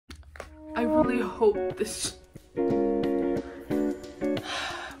I really hope this will.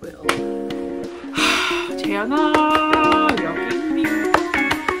 재현아, 여기 있니?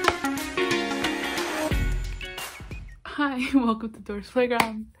 Hi, welcome to Doris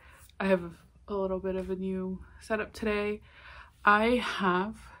Playground. I have a little bit of a new setup today. I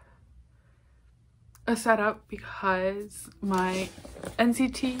have a setup because my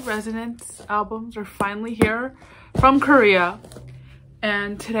NCT Resonance albums are finally here from Korea,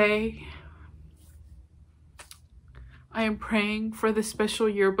 and today I am praying for the special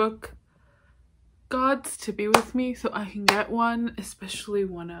yearbook gods to be with me so I can get one, especially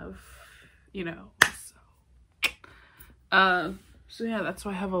one of, you know, so yeah, that's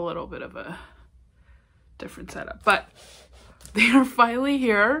why I have a little bit of a different setup, but they are finally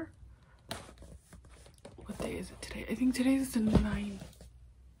here. What day is it today? I think today's the 9th.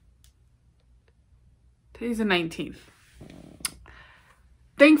 Today's the 19th.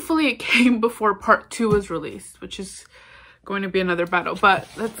 Thankfully, it came before part 2 was released, which is going to be another battle, but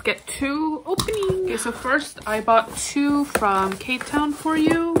let's get to opening. Okay, so first I bought 2 from K-Town for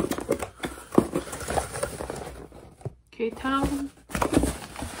you. K-Town.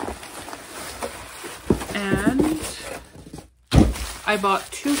 And I bought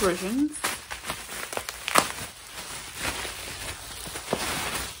 2 versions.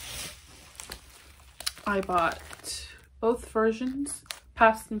 I bought both versions,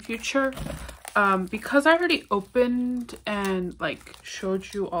 past and future, because I already opened and like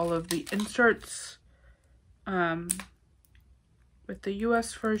showed you all of the inserts with the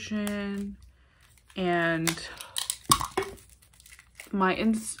US version and my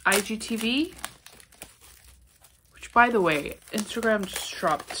IGTV, which, by the way, Instagram just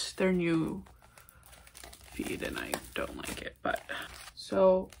dropped their new feed and I don't like it, but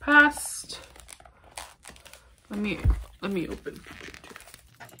so past. Let me open future too.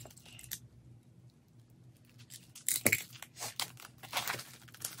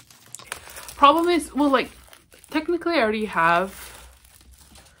 Problem is, well, like, technically I already have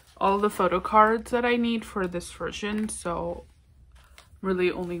all the photo cards that I need for this version, so I'm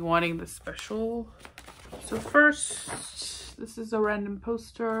really only wanting the special. So first, this is a random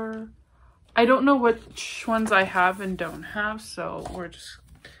poster. I don't know which ones I have and don't have, so we're just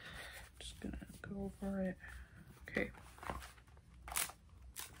gonna go over it. Okay.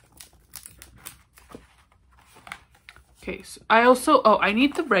 Okay, so I also, I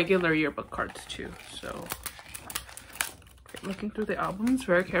need the regular yearbook cards too, so okay, looking through the albums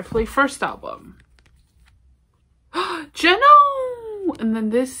very carefully. First album, Jeno! And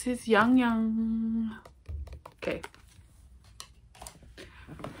then this is Yang Yang. Okay.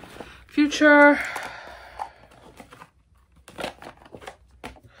 Future.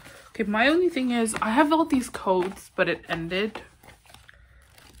 Okay, my only thing is I have all these codes, but it ended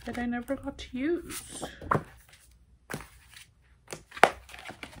that I never got to use.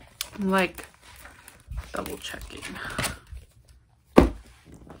 I'm like double checking.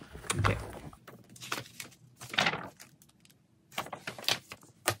 Okay.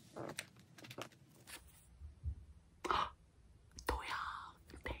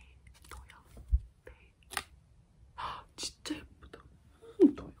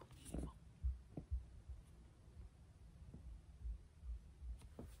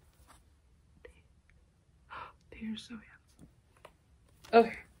 You're so handsome.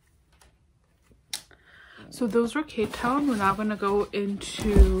 Okay. So those were K-Town. We're now gonna go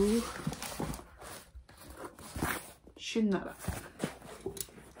into Shinnara.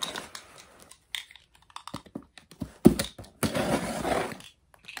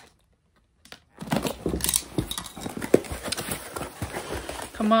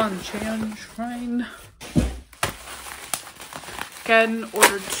 Come on, Chan Shrine. Again,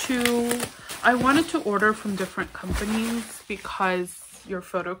 ordered 2. I wanted to order from different companies because your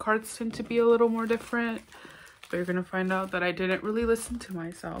photo cards tend to be a little more different, but you're gonna find out that I didn't really listen to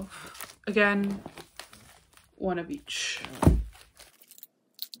myself. Again, 1 of each.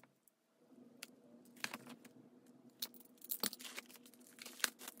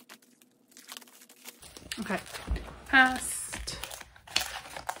 Okay, past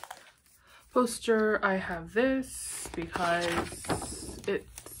poster, I have this because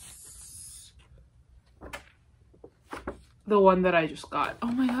it's the one that I just got.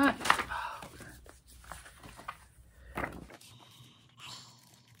 Oh my god.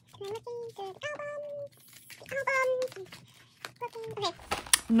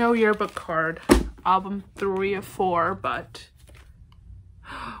 No yearbook card. Album 3 of 4, but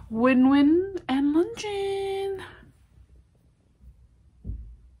Win-Win and Luncheon.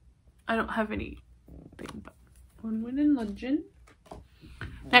 I don't have anything but Win-Win and Luncheon.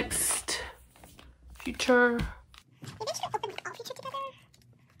 Next, future. Maybe I should open like all future together.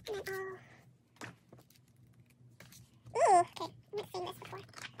 And then all. Ooh, okay. I've seen this before.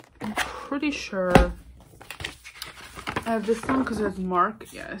 I'm pretty sure I have this one because it has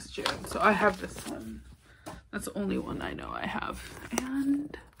Mark. Yeah, it's Jan. So I have this one. That's the only one I know I have.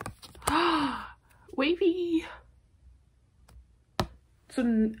 And wavy.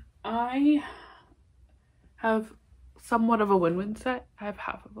 So I have somewhat of a win-win set. I have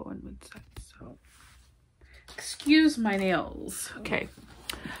half of a win-win set. So excuse my nails. Okay.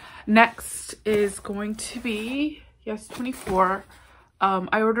 Next is going to be Yes 24.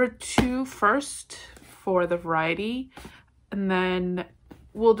 I ordered 2 first for the variety, and then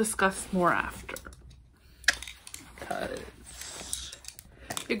we'll discuss more after. Because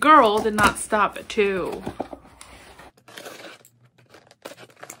your girl did not stop at 2.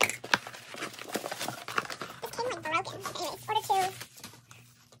 This came like broken. Anyways, order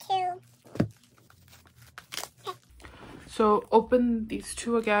 2. Okay. So open these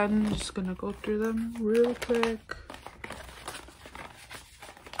 2 again. Just gonna go through them real quick.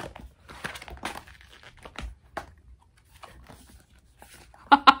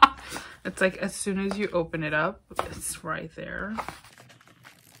 It's like as soon as you open it up, it's right there.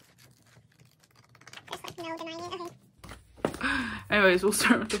 There's like no denying it. Okay. Anyways, we'll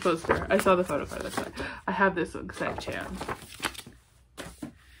start with the poster. I saw the photo card. That's why I have this one because I have Chan.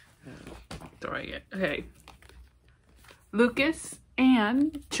 Throwing it. Okay. Lucas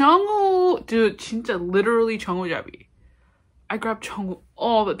and 정우. Dude, 진짜 literally 정우잡이. I grab 정우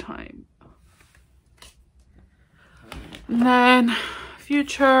all the time. And then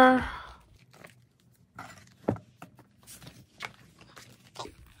future.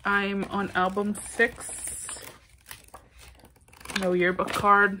 I'm on album 6. No yearbook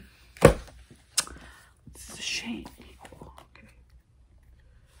card. This is a shame. Okay.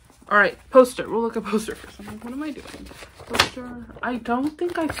 Alright, poster. We'll look at poster first. I'm like, what am I doing? Poster. I don't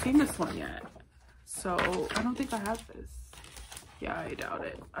think I've seen this one yet. So, I don't think I have this. Yeah, I doubt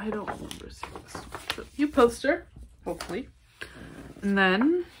it. I don't remember seeing this one. So, new poster. Hopefully. And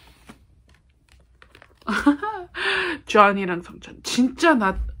then Johnny랑 성찬. 진짜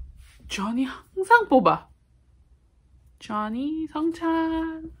나 Johnny 항상 뽑아. Johnny,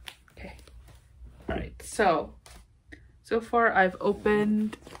 성찬. Okay. Alright, so far I've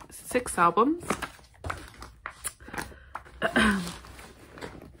opened 6 albums.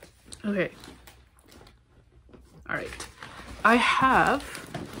 Okay. Alright. I have,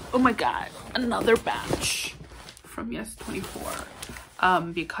 oh my god, another batch from Yes 24.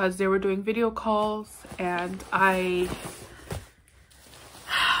 Because they were doing video calls and I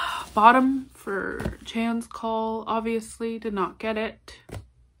bought them for Chan's call. Obviously did not get it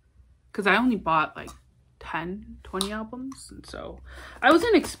because I only bought like 10-20 albums, and so I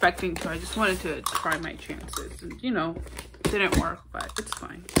wasn't expecting to. I just wanted to try my chances, and you know, it didn't work, but it's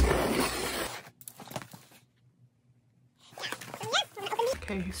fine.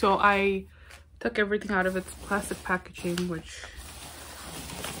 Okay, so I took everything out of its plastic packaging, which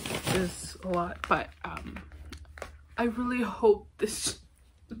is a lot, but I really hope this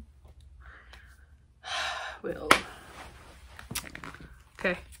will.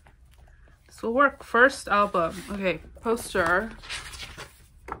 Okay, this will work. First album. Okay, poster.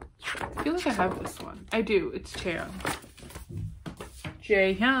 I feel like I have this one. I do. It's Chan.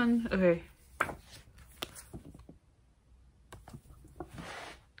 Jaehyun. Okay.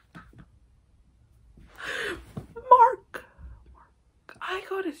 Mark. I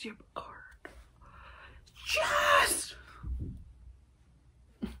got his yearbook card. Yes.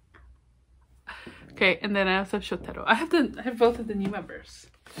 Okay, and then I also have Shotaro. I have both of the new members.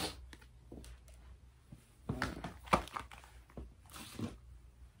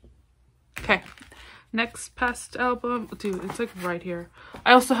 Okay, next past album. Dude, it's like right here.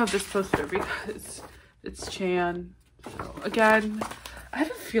 I also have this poster because it's Chan. So again, I have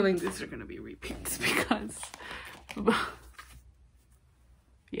a feeling these are gonna be repeats because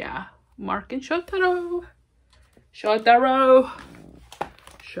yeah, Mark and Shotaro. Shotaro.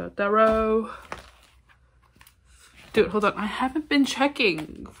 Dude, hold on. I haven't been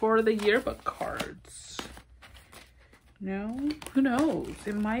checking for the yearbook cards. No? Who knows?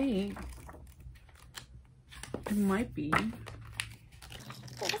 It might be.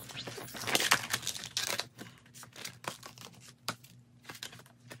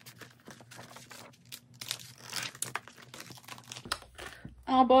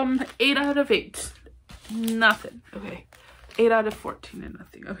 Album 8 out of 8. Nothing. Okay. 8 out of 14 and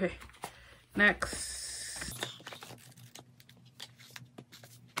nothing. Okay. Next.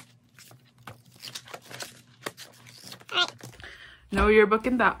 No yearbook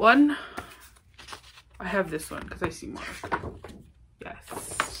in that one. I have this one because I see Mark.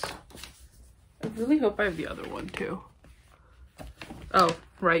 Yes. I really hope I have the other one too. Oh,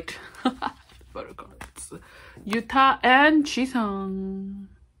 right. Photo cards. Yuta and Jisung.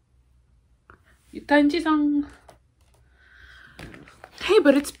 Yuta and Jisung. Hey,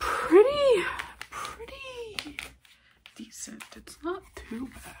 but it's pretty decent. It's not too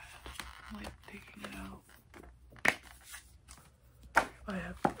bad. I'm like taking it out. I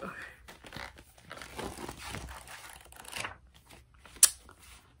have, okay.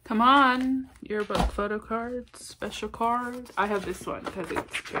 Come on, yearbook photo cards, special card. I have this one because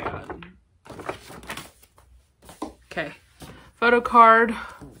it's Jan. Okay, photo card,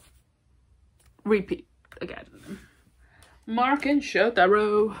 repeat again. Mark and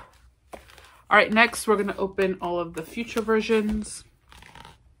Shotaro. All right, next we're gonna open all of the future versions.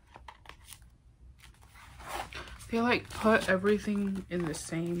 They like put everything in the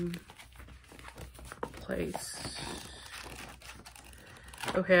same place.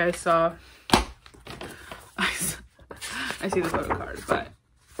 Okay, I see the photo card, but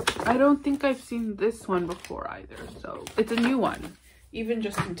I don't think I've seen this one before either. So it's a new one, even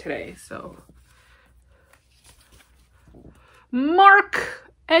just in today. So Mark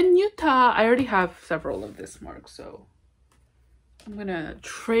and Yuta. I already have several of this Mark, so I'm gonna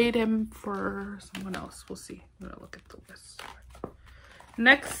trade him for someone else. We'll see. I'm gonna look at the list.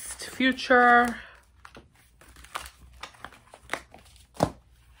 Next, future.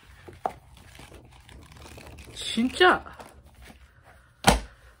 진짜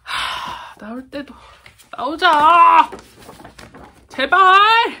나올 때도 나오자 제발.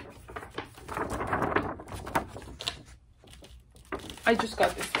 I just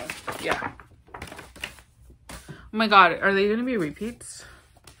got this one. Yeah. Oh my god, are they gonna be repeats?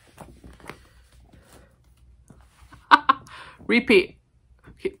 Repeat.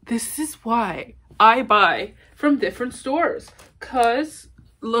 Okay, this is why I buy from different stores, cause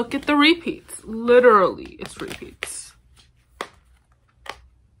look at the repeats. Literally, it's repeats.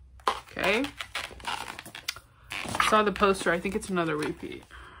 Okay. I saw the poster. I think it's another repeat.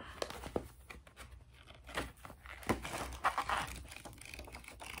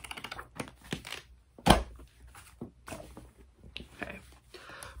 Okay.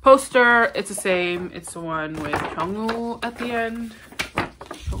 Poster, it's the same. It's the one with Jungwoo at the end.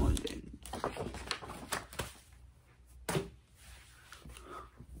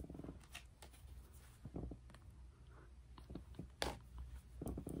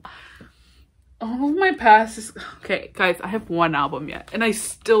 All of my past is okay, guys. I have one album yet, and I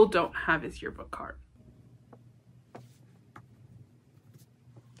still don't have his yearbook card.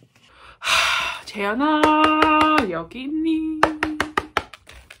 재현아, 여기 있니?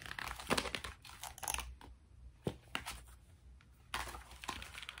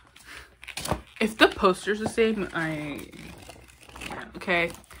 If the poster's the same, yeah,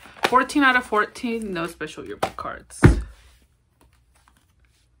 okay. 14 out of 14, no special yearbook cards.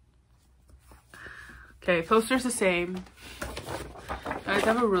 Okay, poster's the same. I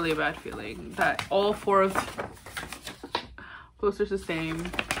have a really bad feeling that all four of posters the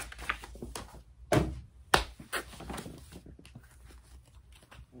same.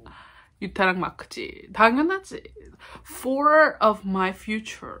 유타랑 마크지. 당연하지. 4 of my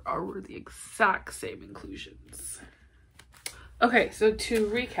future are the exact same inclusions. Okay, so to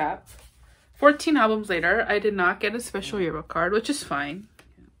recap, 14 albums later, I did not get a special yearbook card, which is fine.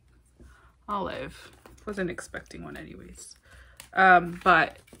 I'll live. Wasn't expecting one anyways.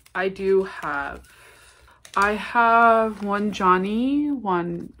 But I do have, one Johnny,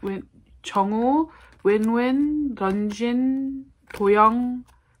 one Jungwoo, Winwin, Renjin, Doyoung,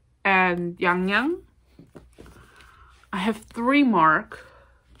 and Yangyang. I have 3 Mark.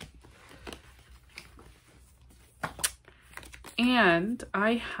 And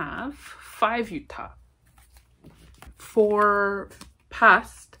I have 5 Yuta. For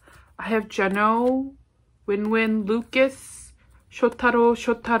past, I have Jeno, Winwin, Lucas, Shotaro,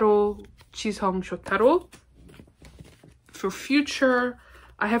 Jisung, Shotaro. For future,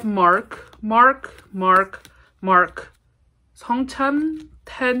 I have Mark, Songchan,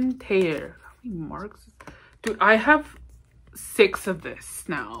 Ten, Tae. How many Marks? Dude, I have 6 of this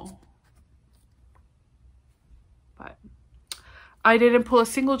now. But I didn't pull a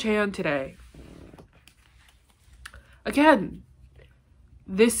single Jaehyun today. Again,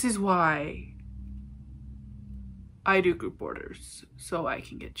 this is why I do group orders, so I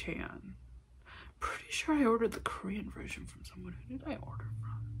can get Jaehyun. Pretty sure I ordered the Korean version from someone. Who did I order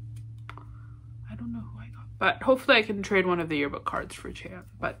from? I don't know who I got. But hopefully I can trade one of the yearbook cards for Jaehyun.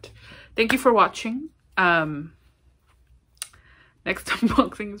 But thank you for watching. Next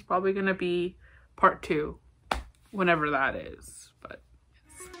unboxing is probably going to be part 2 whenever that is, but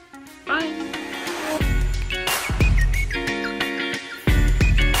it's fine.